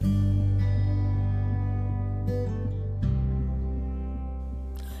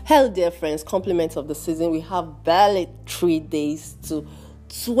Hello, dear friends. Compliments of the season. We have barely 3 days to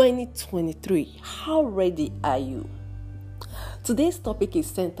 2023. How ready are you? Today's topic is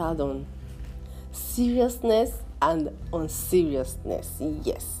centered on seriousness and unseriousness.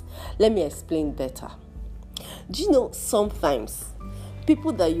 Yes, let me explain better. Do you know sometimes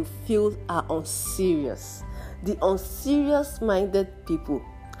people that you feel are unserious, the unserious-minded people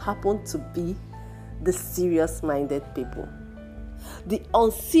happen to be the serious-minded people. The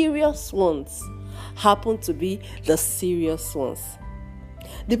unserious ones happen to be the serious ones.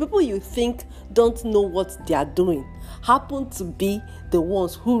 The people you think don't know what they are doing happen to be the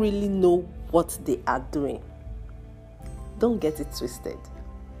ones who really know what they are doing. Don't get it twisted.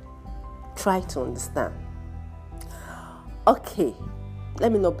 Try to understand. Okay,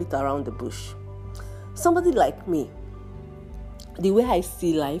 let me not beat around the bush. Somebody like me, the way I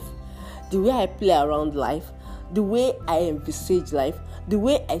see life, the way I play around life, the way I envisage life, the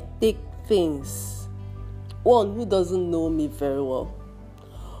way I take things. One who doesn't know me very well,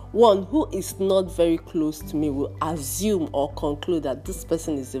 one who is not very close to me will assume or conclude that this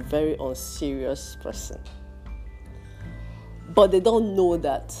person is a very unserious person. But they don't know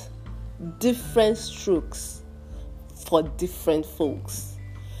that different strokes for different folks.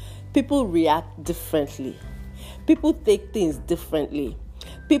 People react differently. People take things differently.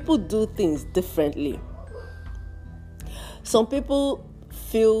 People do things differently. Some people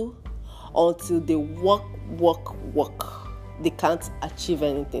feel until they work, they can't achieve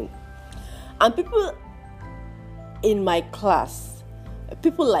anything. And people in my class,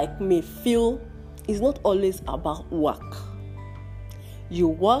 people like me, feel it's not always about work. You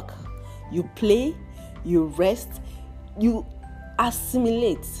work, you play, you rest, you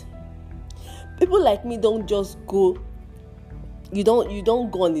assimilate. People like me don't just go, you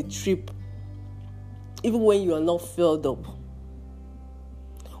don't go on a trip even when you are not filled up.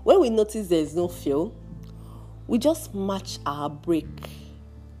 When we notice there is no fuel, we just match our brake,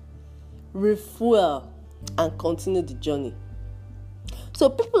 refuel, and continue the journey. So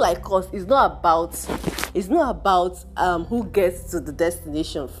people like us, it's not about who gets to the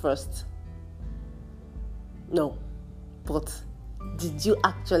destination first. No, but did you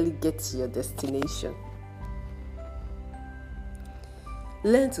actually get to your destination?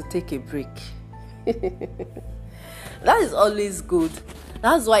 Learn to take a break. That is always good.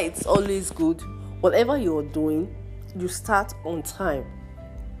 That's why it's always good. Whatever you're doing, you start on time.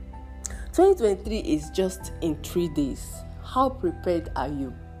 2023 is just in 3 days. How prepared are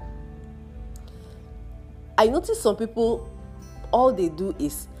you? I notice some people, all they do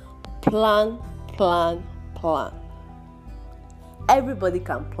is plan. Everybody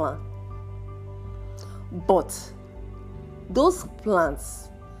can plan. But those plans,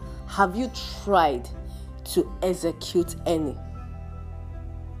 have you tried to execute any?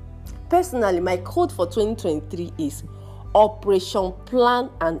 Personally, my code for 2023 is Operation Plan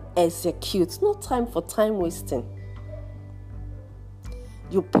and Execute. No time for time wasting.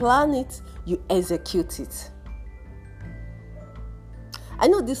 You plan it, you execute it. I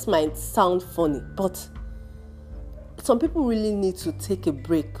know this might sound funny, but some people really need to take a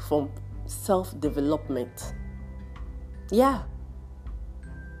break from self-development. Yeah.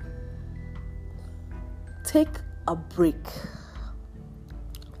 Take a break.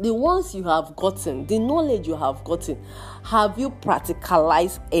 The ones you have gotten, the knowledge you have gotten, have you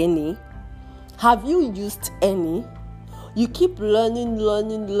practicalized any? Have you used any? You keep learning.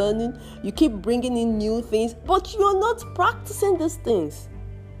 You keep bringing in new things, but you're not practicing these things.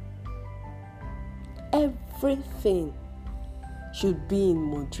 Everything should be in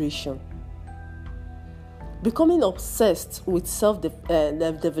moderation. Becoming obsessed with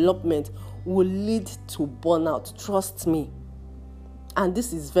self-development will lead to burnout. Trust me. And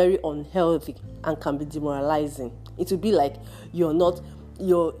this is very unhealthy and can be demoralizing. It will be like you're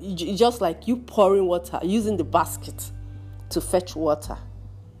just like you pouring water, using the basket to fetch water.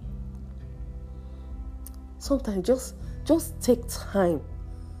 Sometimes just take time.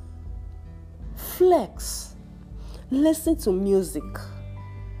 Flex. Listen to music.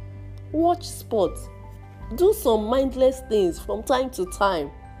 Watch sports. Do some mindless things from time to time.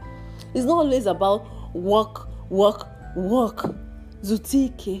 It's not always about work.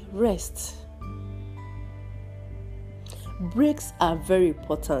 Zutike, rest. Breaks are very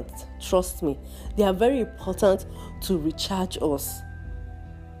important. Trust me. They are very important to recharge us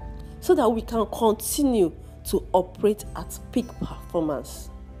so that we can continue to operate at peak performance.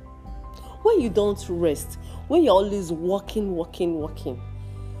 When you don't rest, when you're always working,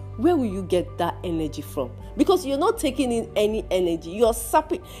 where will you get that energy from? Because you're not taking in any energy. You're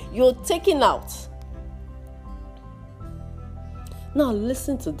taking out. Now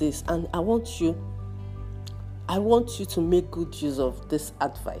listen to this, and I want you to make good use of this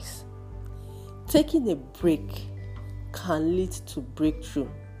advice. Taking a break can lead to breakthrough.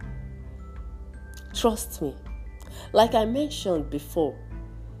 Trust me. Like I mentioned before,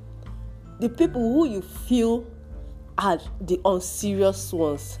 the people who you feel are the unserious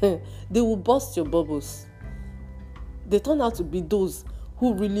ones, they will burst your bubbles. They turn out to be those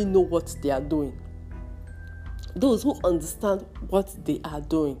who really know what they are doing. Those who understand what they are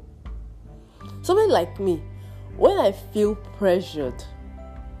doing. Somebody like me, when I feel pressured,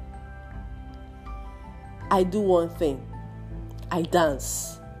 I do one thing. I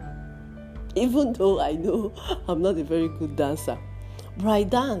dance. Even though I know I'm not a very good dancer, but I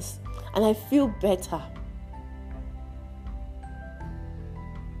dance and I feel better.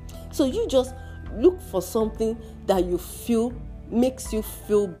 So you just look for something that you feel makes you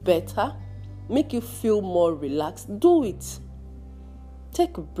feel better, make you feel more relaxed. Do it.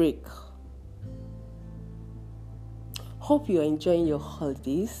 Take a break. Hope you're enjoying your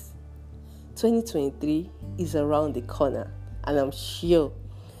holidays. 2023 is around the corner, and I'm sure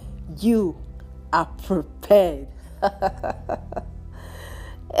you are prepared.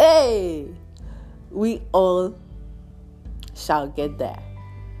 Hey, we all shall get there.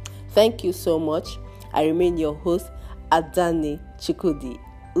 Thank you so much. I remain your host, Adani Chikudi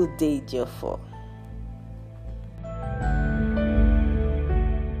Udejiofor.